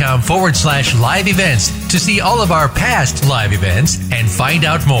voiceamerica.com/live events To see all of our past live events and find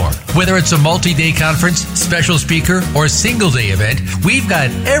out more, whether it's a multi-day conference, special speaker, or single-day event, we've got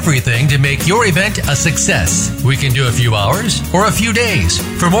everything to make your event a success. We can do a few hours or a few days.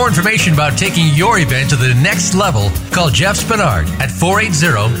 For more information about taking your event to the next level, call Jeff Spinard at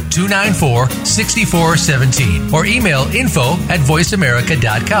 480-294-6417 or email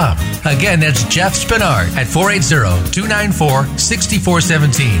info@voiceamerica.com. Again, that's Jeff Spinard at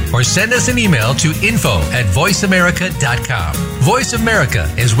 480-294-6417 or send us an email to info@voiceamerica.com. Voice America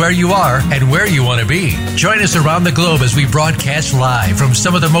is where you are and where you want to be. Join us around the globe as we broadcast live from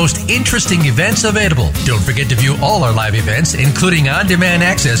some of the most interesting events available. Don't forget to view all our live events, including on-demand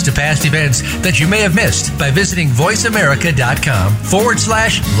access to past events that you may have missed by visiting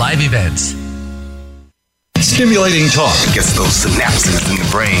voiceamerica.com/live events. Stimulating talk gets those synapses in the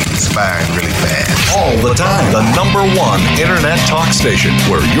brain firing really fast. All the time. The number one internet talk station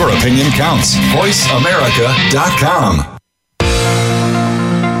where your opinion counts. VoiceAmerica.com.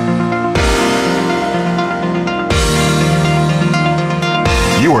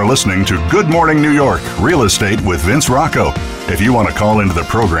 You are listening to Good Morning New York, Real Estate with Vince Rocco. If you want to call into the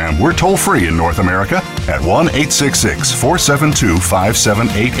program, we're toll-free in North America at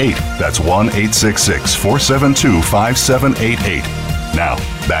 1-866-472-5788. That's 1-866-472-5788. Now,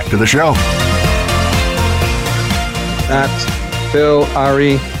 back to the show. That's Phil,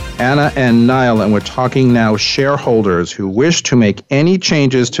 Ari, Anna, and Niall, and we're talking now shareholders who wish to make any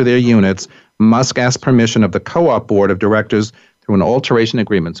changes to their units must ask permission of the co-op board of directors through an alteration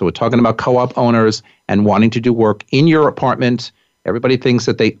agreement. So we're talking about co-op owners and wanting to do work in your apartment. Everybody thinks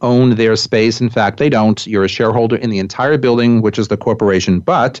that they own their space. In fact, they don't. You're a shareholder in the entire building, which is the corporation.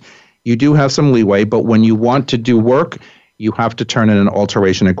 But you do have some leeway. But when you want to do work, you have to turn in an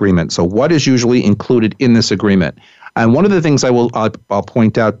alteration agreement. So what is usually included in this agreement? And one of the things I'll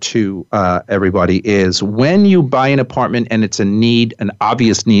point out to everybody is when you buy an apartment and it's an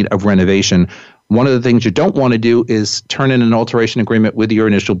obvious need of renovation, one of the things you don't want to do is turn in an alteration agreement with your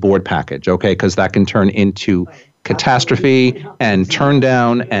initial board package, okay? Because that can turn into catastrophe and turn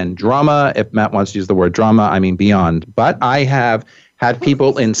down and drama. If Matt wants to use the word drama, I mean beyond. But I have had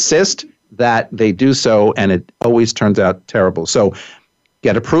people insist that they do so, and it always turns out terrible. So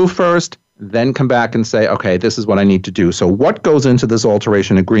get approved first, then come back and say, okay, this is what I need to do. So what goes into this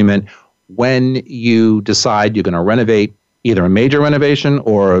alteration agreement when you decide you're going to renovate either a major renovation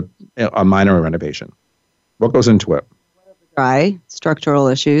or a minor renovation? What goes into it? Dry structural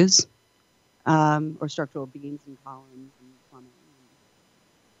issues or structural beams and columns and plumbing.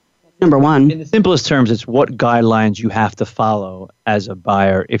 Number one. In the simplest terms, it's what guidelines you have to follow as a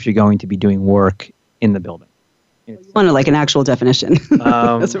buyer if you're going to be doing work in the building. You wanted like an actual definition. Some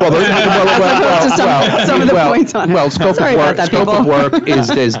of the points on it. Well, scope of work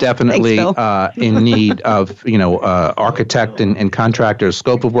is definitely in need of architect and contractor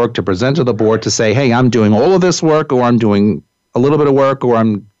scope of work to present to the board to say, hey, I'm doing all of this work, or I'm doing a little bit of work, or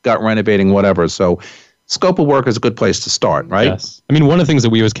I'm gut renovating, whatever. So scope of work is a good place to start, right? Yes. I mean, one of the things that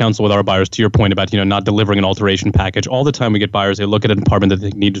we always counsel with our buyers, to your point about, not delivering an alteration package, all the time we get buyers, they look at an apartment that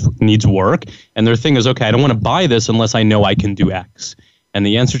they needs work, and their thing is, okay, I don't want to buy this unless I know I can do X. And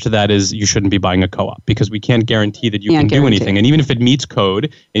the answer to that is you shouldn't be buying a co-op because we can't guarantee that you can do anything. And even if it meets code,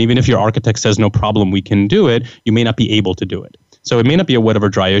 and even if your architect says no problem, we can do it, you may not be able to do it. So it may not be a wet over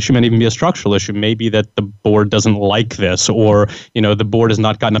dry issue, it may even be a structural issue. Maybe that the board doesn't like this, or the board has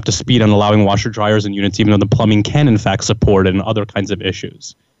not gotten up to speed on allowing washer dryers in units, even though the plumbing can in fact support it, and other kinds of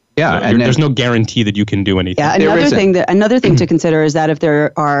issues. Yeah, so there's no guarantee that you can do anything. Yeah, another thing to consider is that if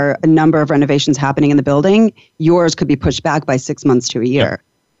there are a number of renovations happening in the building, yours could be pushed back by 6 months to a year. Yeah.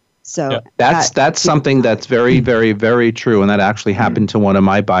 So that's something that's very, very, very true. And that actually happened to one of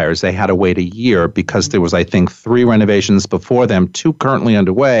my buyers. They had to wait a year because there was, I think, 3 renovations before them, 2 currently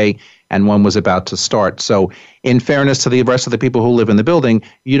underway, and 1 was about to start. So in fairness to the rest of the people who live in the building,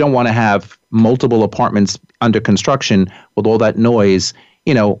 you don't want to have multiple apartments under construction with all that noise,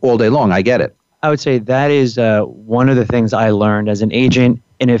 all day long. I get it. I would say that is one of the things I learned as an agent.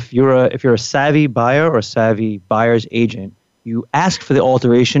 And if you're a savvy buyer or a savvy buyer's agent, you ask for the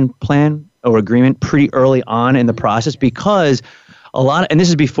alteration plan or agreement pretty early on in the process, because and this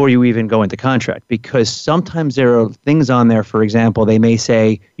is before you even go into contract, because sometimes there are things on there, for example, they may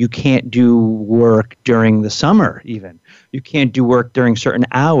say you can't do work during the summer even. You can't do work during certain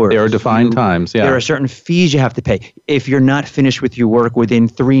hours. There are defined times, yeah. There are certain fees you have to pay. If you're not finished with your work within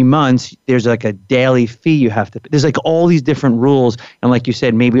 3 months, there's like a daily fee you have to pay. There's like all these different rules, and like you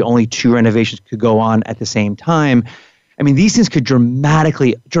said, maybe only 2 renovations could go on at the same time. I mean, these things could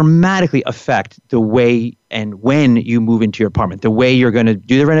dramatically affect the way and when you move into your apartment, the way you're going to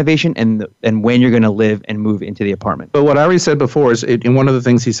do the renovation and when you're going to live and move into the apartment. But what I already said before is, and one of the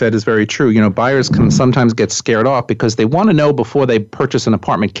things he said is very true. You know, buyers can sometimes get scared off because they want to know before they purchase an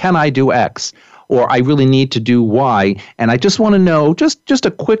apartment, can I do X? Or I really need to do Y, and I just want to know, just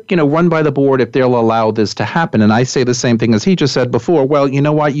a quick, run by the board if they'll allow this to happen. And I say the same thing as he just said before. Well, you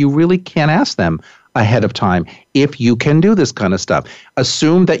know what? You really can't ask them ahead of time if you can do this kind of stuff.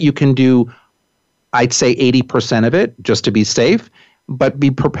 Assume that you can do, I'd say 80% of it, just to be safe, but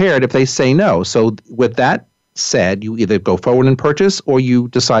be prepared if they say no. So with that said, you either go forward and purchase, or you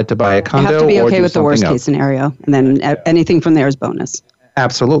decide to buy a condo. You have to be or okay do with the worst something case scenario, and then anything from there is bonus.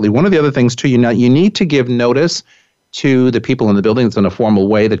 Absolutely. One of the other things, too, you need to give notice to the people in the building. It's in a formal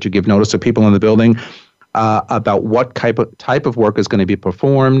way that you give notice to people in the building about what type of work is going to be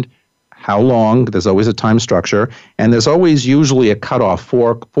performed, how long. There's always a time structure, and there's always usually a cutoff,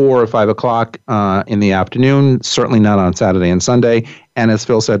 4 or 5 o'clock in the afternoon, certainly not on Saturday and Sunday. And as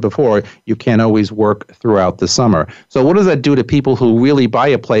Phil said before, you can't always work throughout the summer. So what does that do to people who really buy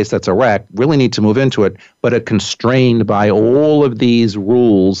a place that's a wreck, really need to move into it, but are constrained by all of these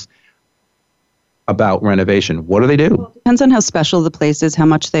rules about renovation? What do they do? Well, it depends on how special the place is, how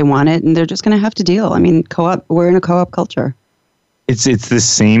much they want it, and they're just going to have to deal. I mean, we're in a co-op culture. It's the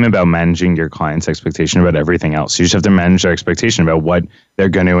same about managing your client's expectation about everything else. You just have to manage their expectation about what they're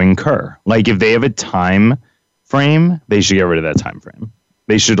going to incur. Like if they have a time frame, they should get rid of that time frame.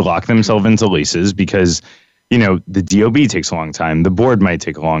 They should lock themselves into leases because, the DOB takes a long time. The board might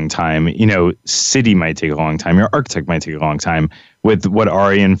take a long time. City might take a long time. Your architect might take a long time. With what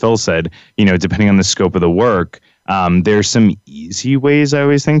Ari and Phil said, depending on the scope of the work, there's some easy ways I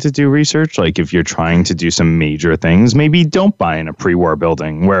always think to do research. Like if you're trying to do some major things, maybe don't buy in a pre-war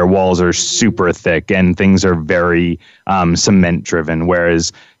building where walls are super thick and things are very cement driven.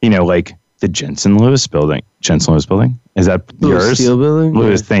 Whereas, like the Jensen Lewis building. Is that yours? Steel building?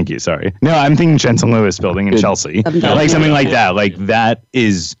 Lewis, thank you. Sorry. No, I'm thinking Jensen Lewis building in Chelsea. Like something like that. Like that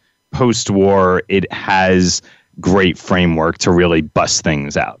is post-war. It has great framework to really bust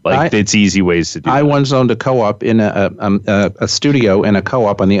things out. Like it's easy ways to do. I once owned a co-op in a studio in a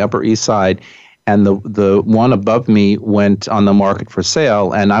co-op on the Upper East Side, and the one above me went on the market for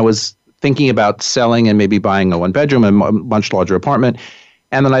sale, and I was thinking about selling and maybe buying a one-bedroom and a much larger apartment.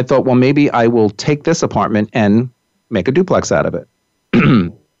 And then I thought, well, maybe I will take this apartment and make a duplex out of it.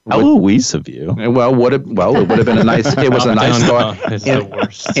 How Louise of you. Well, it would have been a nice. It was a nice thought.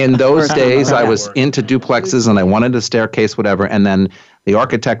 In those days, I was into duplexes and I wanted a staircase, whatever. And then the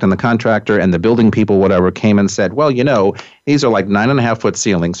architect and the contractor and the building people, whatever, came and said, well, these are like 9.5-foot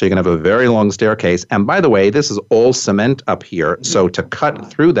ceilings, so you're going to have a very long staircase. And by the way, this is all cement up here. So to cut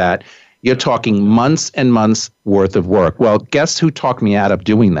through that, you're talking months and months worth of work. Well, guess who talked me out of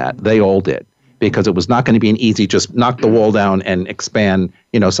doing that? They all did. Because it was not going to be an easy, just knock the wall down and expand,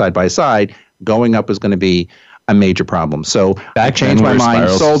 side by side. Going up is going to be a major problem. So I changed my mind,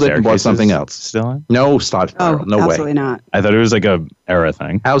 sold it, and bought something else. Still on? No, spiral. No way. Absolutely not. I thought it was like a era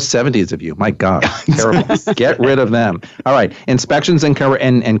thing. How 70s of you. My God. Terrible. Get rid of them. All right. Inspections and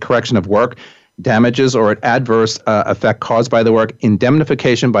correction of work. Damages or adverse effect caused by the work,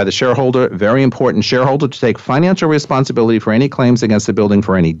 indemnification by the shareholder, very important, shareholder to take financial responsibility for any claims against the building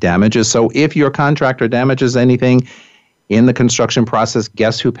for any damages. So if your contractor damages anything in the construction process,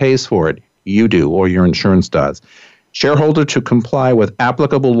 guess who pays for it? You do, or your insurance does. Shareholder to comply with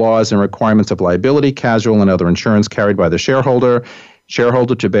applicable laws and requirements of liability, casual, and other insurance carried by the shareholder.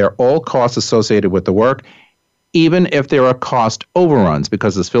 Shareholder to bear all costs associated with the work, even if there are cost overruns,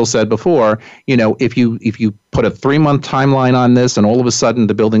 because as Phil said before, if you put a 3-month timeline on this and all of a sudden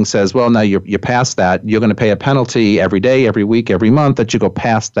the building says, well, now you're past that, you're going to pay a penalty every day, every week, every month that you go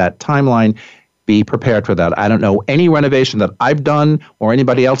past that timeline. Be prepared for that. I don't know any renovation that I've done or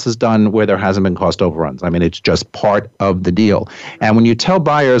anybody else has done where there hasn't been cost overruns. I mean, it's just part of the deal. And when you tell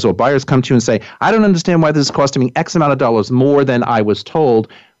buyers or buyers come to you and say, I don't understand why this is costing me X amount of dollars more than I was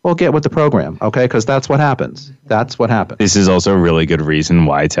told, well, get with the program, okay? Because that's what happens. That's what happens. This is also a really good reason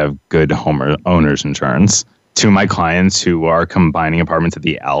why to have good owner's insurance. To my clients who are combining apartments at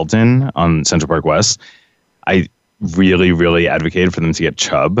the Alden on Central Park West, I really, really advocated for them to get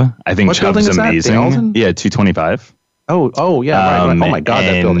Chubb. I think Chubb's amazing. Yeah, 225. Oh, yeah, right. Oh my God,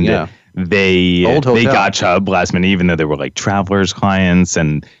 that building, yeah. They got Chubb last minute, even though they were like Travelers clients,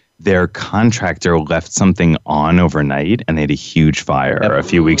 and their contractor left something on overnight, and they had a huge fire a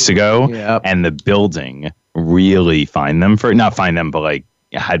few weeks ago, and the building really not fined them, but like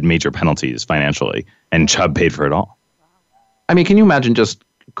had major penalties financially, and Chubb paid for it all. I mean, can you imagine just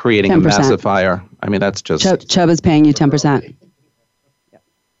creating 10%. A massive fire? I mean, that's just... Chubb is paying you 10%.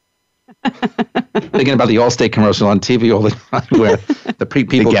 Thinking about the Allstate commercial on TV all the time where the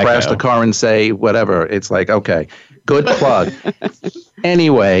people crash the car and say whatever. It's like, okay, good plug.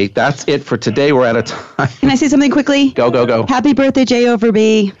 Anyway, that's it for today. We're out of time. Can I say something quickly? Go. Happy birthday, J.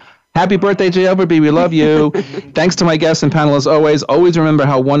 Overby. Happy birthday, J. Overby. We love you. Thanks to my guests and panel as always. Always remember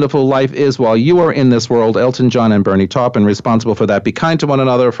how wonderful life is while you are in this world. Elton John and Bernie Taupin, responsible for that. Be kind to one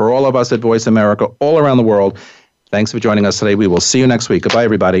another. For all of us at Voice America all around the world, thanks for joining us today. We will see you next week. Goodbye,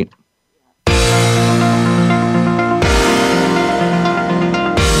 everybody.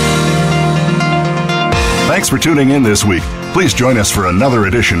 Thanks for tuning in this week. Please join us for another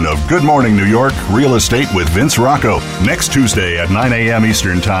edition of Good Morning New York Real Estate with Vince Rocco next Tuesday at 9 a.m.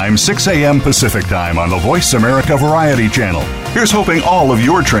 Eastern Time, 6 a.m. Pacific Time on the Voice America Variety Channel. Here's hoping all of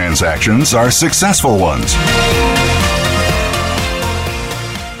your transactions are successful ones.